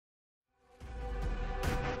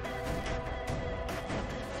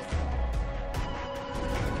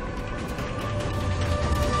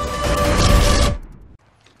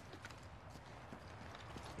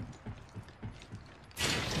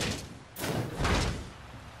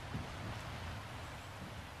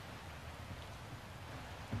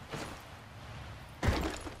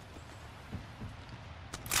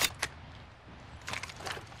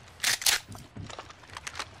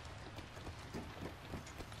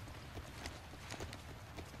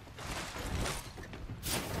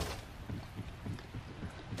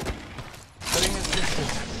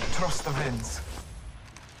Trust the winds.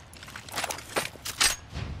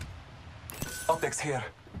 Optics here.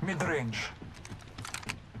 Mid-range.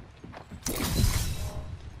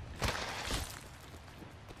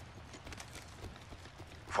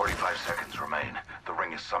 Seconds remain. The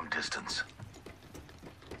ring is some distance.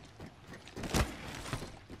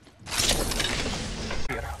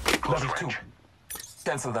 Here. Close Level 2. range.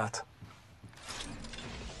 Cancel that.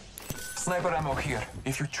 Sniper ammo here,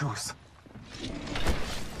 if you choose.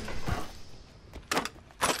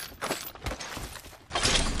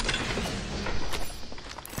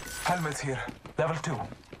 Helmet here. Level 2.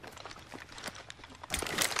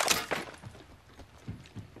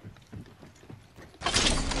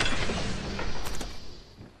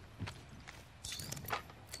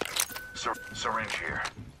 Syringe here.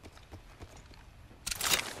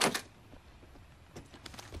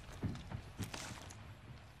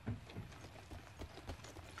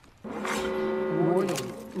 Warning.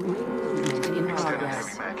 In Extended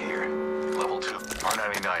progress. heavy mag here. Level 2.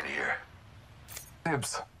 R99 here.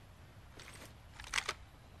 Dibs.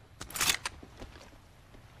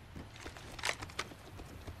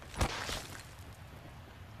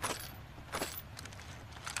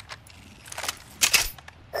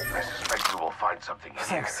 I suspect we will find something in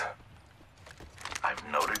Thanks. here.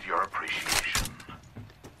 I've noted your appreciation.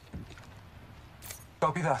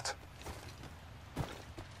 Copy that.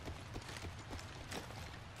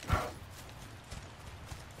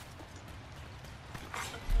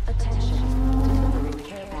 Attention. Delivering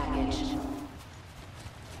care package.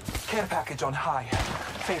 Care package on high.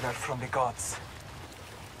 Favor from the gods.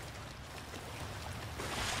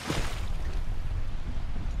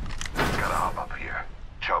 Gotta hop up here.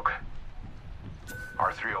 Choke.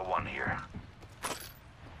 R301 here.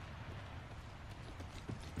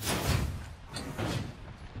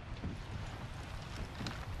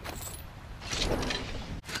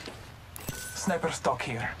 Sniper stock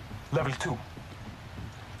here. Level 2.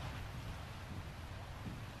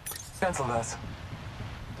 Cancel that.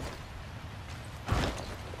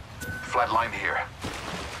 Flatline here.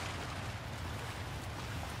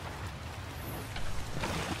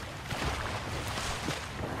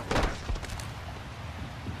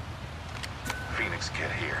 Phoenix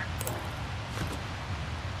kit here.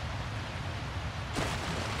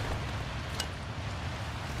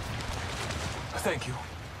 Thank you.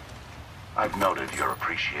 I've noted your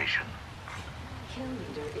appreciation. Kill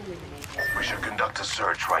leader eliminated. We should conduct a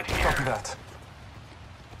search right Copy here. that.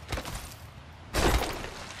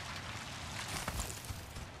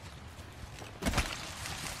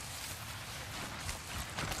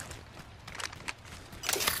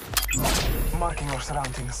 Marking your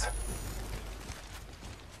surroundings.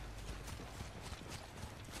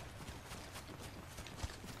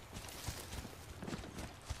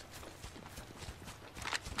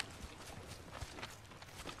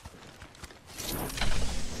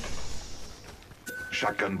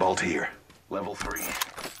 Shotgun bolt here. Level 3.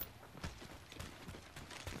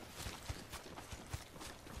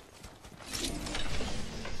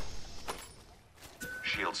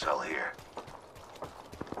 Shield cell here.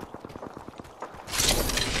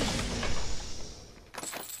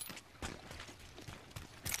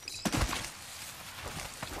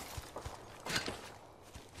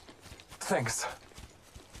 Thanks.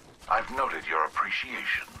 I've noted your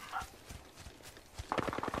appreciation.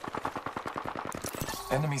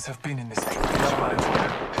 Enemies have been in this area.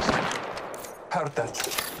 Heard that.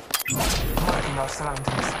 Marking our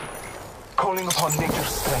surroundings. Calling upon nature's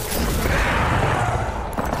strength.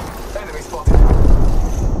 Enemy spotted.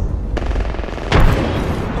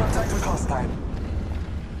 Contact with hostile.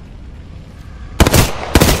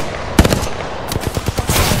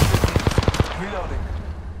 Reloading.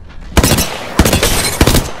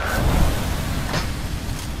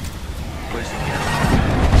 Placing gas.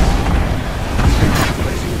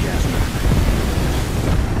 Placing gas.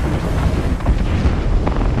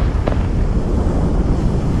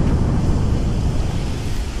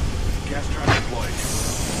 Gas trap deployed.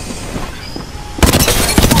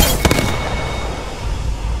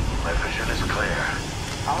 My vision is clear.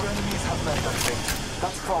 Our enemies have met their fate.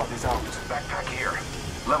 That fraud is out. Backpack here.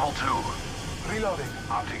 Level 2. Reloading.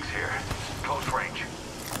 Optics here. Close range.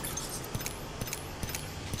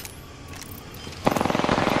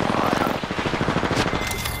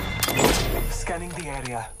 Scanning the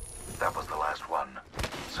area. That was the last one.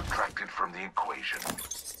 Subtracted from the equation.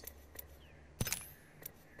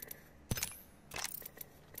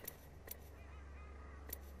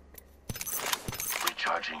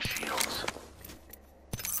 Recharging shields.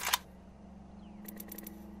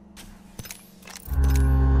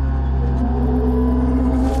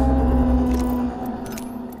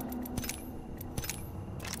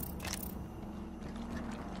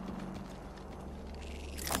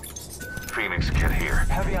 Phoenix kit here.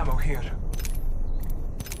 Heavy ammo here.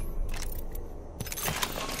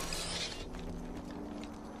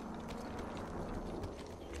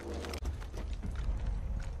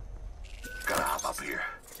 Gotta hop up here.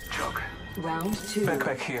 Choke. Round 2.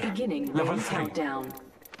 Backpack here. Beginning Level ring 3. countdown.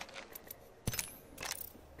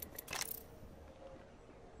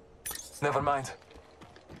 Never mind.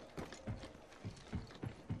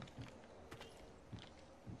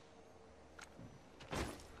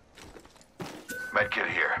 Medkit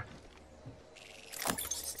here.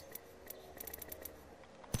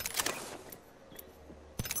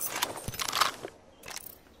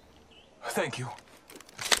 Thank you.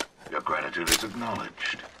 Your gratitude is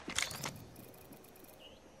acknowledged.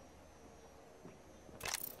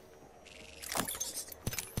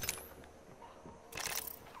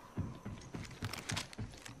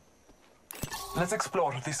 Let's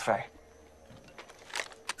explore this way.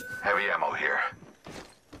 Heavy ammo here.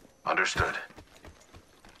 Understood.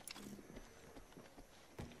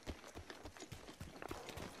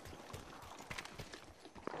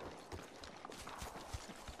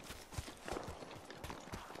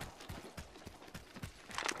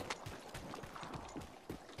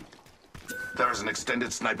 There's an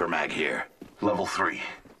extended sniper mag here. Level 3.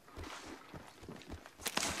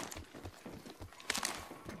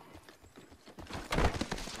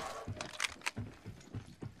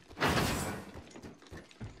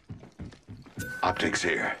 Optics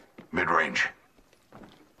here. Mid-range.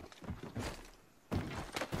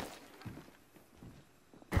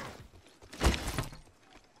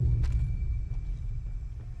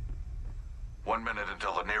 One minute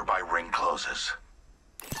until the nearby ring closes.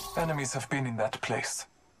 Enemies have been in that place.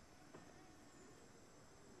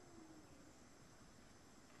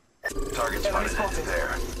 Target Enemy spotted spotted.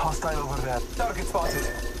 there. Hostile over there. Target spotted.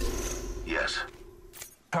 Yes.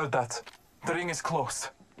 Heard that. The ring is close.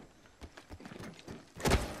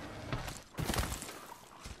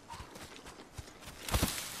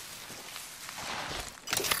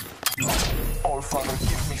 All Father,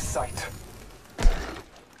 give me sight.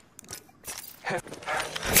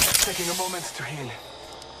 Taking a moment to heal.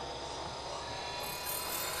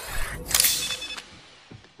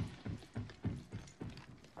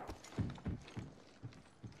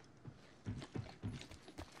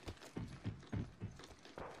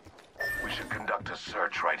 We should conduct a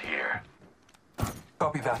search right here.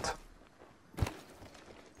 Copy that.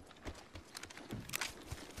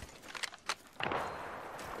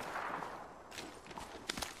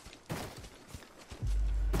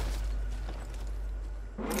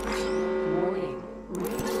 Warning.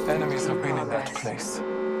 Enemies have been in that place.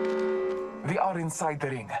 We are inside the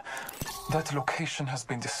ring. That location has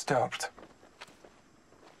been disturbed.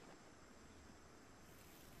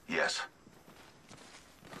 Yes.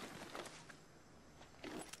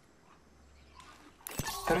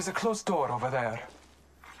 There is a closed door over there.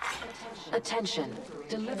 Attention.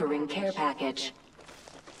 Delivering care package.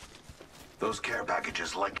 Those care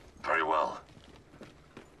packages like... Very well.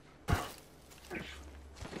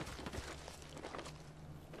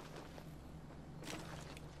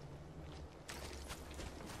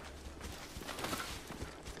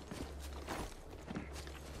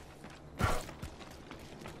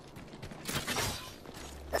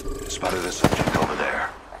 Spotted a subject over there.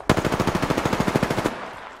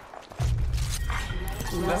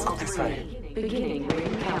 Let's go this way. Beginning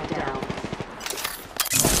ring countdown.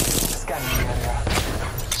 Scanning the area.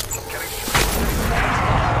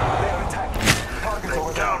 They are attacking. Target over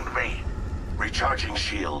They there. downed me. Recharging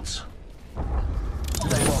shields.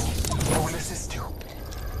 Lay low. I will assist you.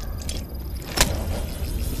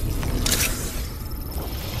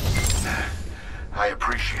 I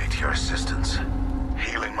appreciate your assistance.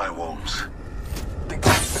 Healing my wounds. The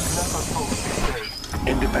constant never moves this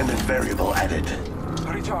way. Independent variable added.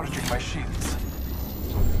 Recharging my shields.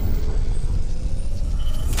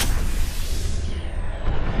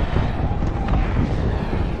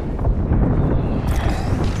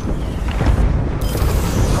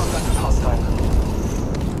 Contact with hostile.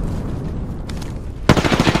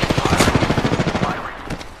 Firing.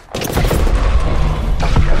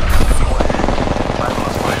 I've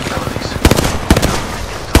lost my abilities.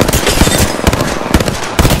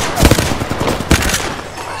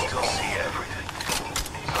 I still see everything.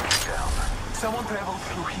 Touch down. Someone traveled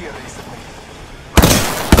through here recently.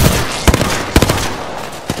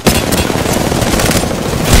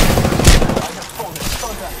 I have fallen.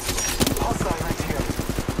 Contact. Hostile right here.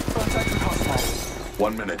 Contact with hostile.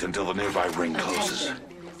 1 minute until the nearby ring closes.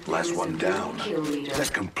 Last one down. Kill leader.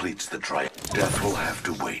 That completes the trial. Death will have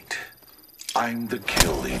to wait. I'm the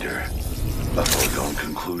kill leader. A foregone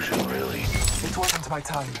conclusion, really. It wasn't my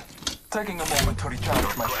time. Taking a moment to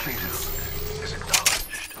recharge my shields. Is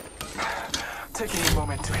acknowledged. Taking a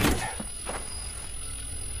moment to heal.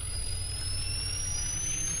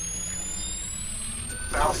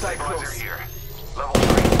 Bound Hostile stabilizer close. here. Level 3.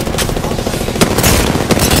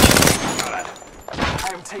 Got it.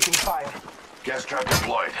 I am taking fire. Gas trap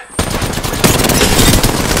deployed.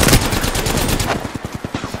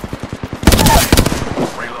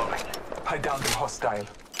 Reloading. I downed the hostile.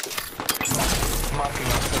 Marking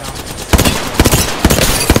our surroundings.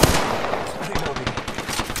 Reloading.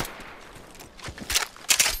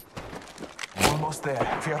 Almost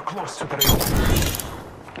there. We are close to the ring.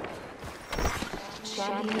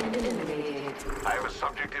 Champion eliminated. I have a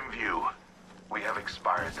subject in view. We have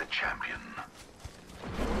expired the champion.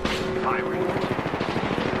 Firing.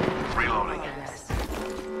 Reloading. Progress.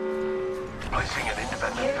 Placing an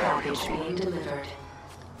independent Care package variable. being delivered.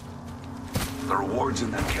 The rewards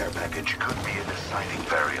in that care package could be a deciding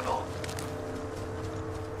variable.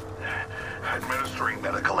 Administering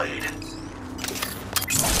medical aid.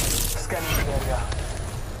 Scanning the area.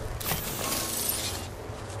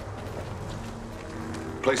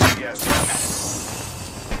 Placing gas trap.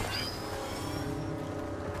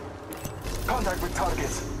 Contact with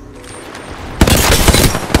target.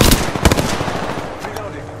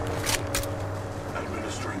 Reloading.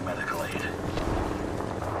 Administering medical aid.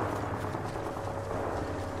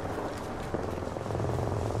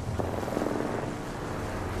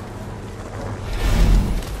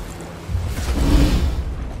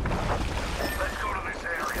 Let's go to this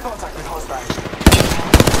area. Contact with hostile.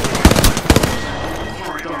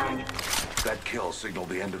 Countdown. That kill signaled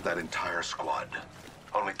the end of that entire squad.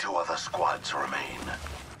 Only 2 other squads remain.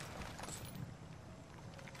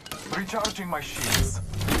 Recharging my shields.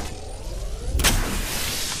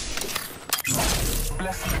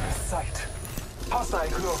 Bless me with sight. Hostile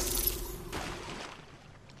close.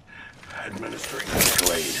 Administering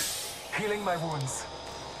medical aid. Healing my wounds.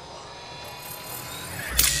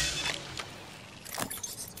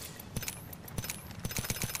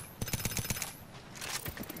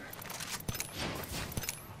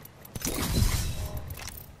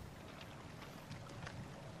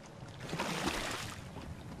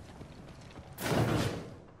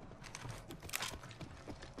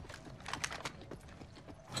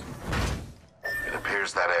 It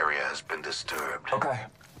appears that area has been disturbed. Okay.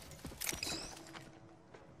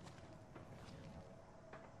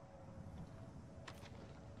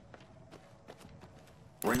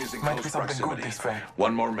 Ring is in Might be close something good proximity. this way.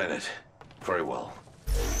 1 more minute. Very well.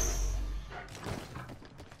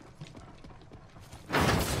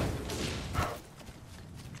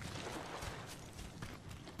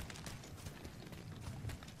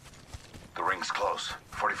 The ring's close.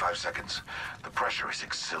 45 seconds. The pressure is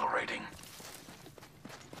exhilarating.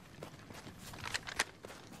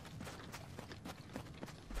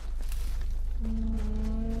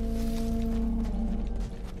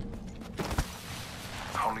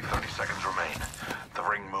 Only 30 seconds remain. The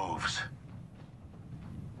ring moves.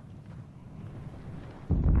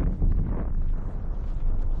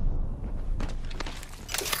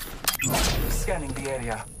 Scanning the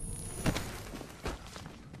area.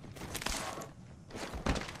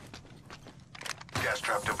 Gas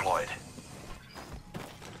trap deployed.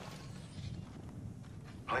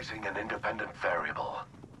 Placing an independent variable.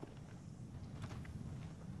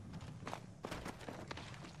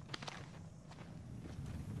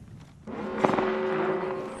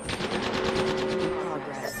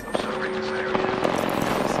 Progress. Observing this area.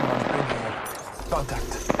 Someone's been here.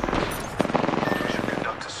 Contact. We should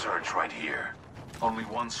conduct a search right here. Only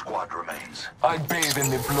 1 squad remains. I bathe in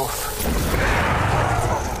the blood.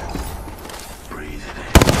 Spotted.